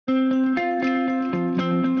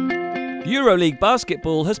EuroLeague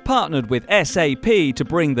Basketball has partnered with SAP to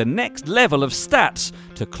bring the next level of stats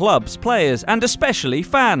to clubs, players and especially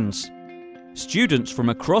fans. Students from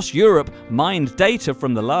across Europe mined data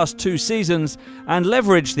from the last 2 seasons and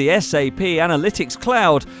leveraged the SAP Analytics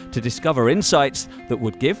Cloud to discover insights that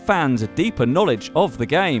would give fans a deeper knowledge of the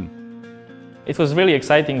game. It was really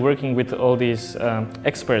exciting working with all these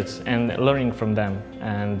experts and learning from them,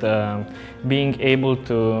 and being able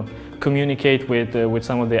to communicate with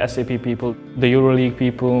some of the SAP people, the EuroLeague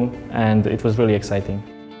people, and it was really exciting.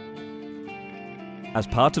 As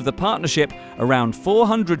part of the partnership, around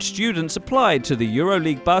 400 students applied to the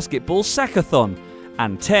EuroLeague Basketball SACkathon,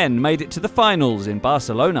 and 10 made it to the finals in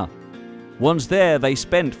Barcelona. Once there, they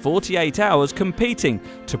spent 48 hours competing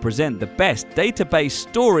to present the best database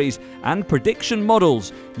stories and prediction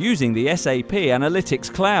models using the SAP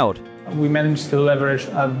Analytics Cloud. We managed to leverage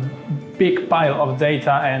a big pile of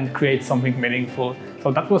data and create something meaningful.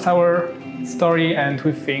 So that was our story, and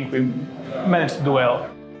we think we managed to do well.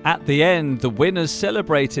 At the end, the winners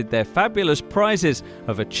celebrated their fabulous prizes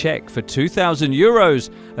of a cheque for €2,000,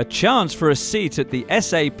 a chance for a seat at the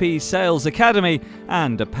SAP Sales Academy,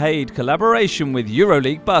 and a paid collaboration with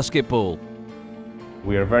EuroLeague Basketball.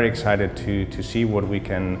 We are very excited to see what we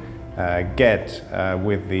can get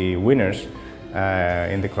with the winners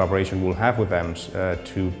in the collaboration we'll have with them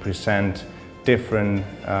to present different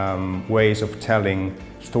ways of telling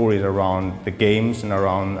stories around the games and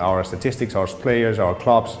around our statistics, our players, our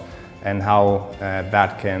clubs, and how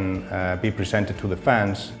that can be presented to the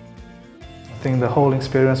fans. I think the whole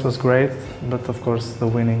experience was great, but of course the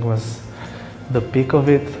winning was the peak of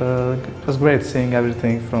it. It was great seeing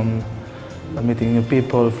everything from meeting new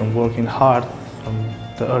people, from working hard, from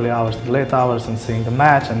the early hours to the late hours, and seeing the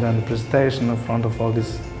match and then the presentation in front of all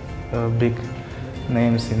these big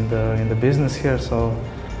names in the business here. So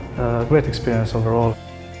great experience overall.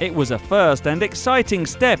 It was a first and exciting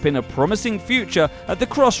step in a promising future at the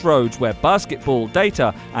crossroads where basketball,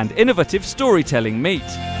 data and innovative storytelling meet.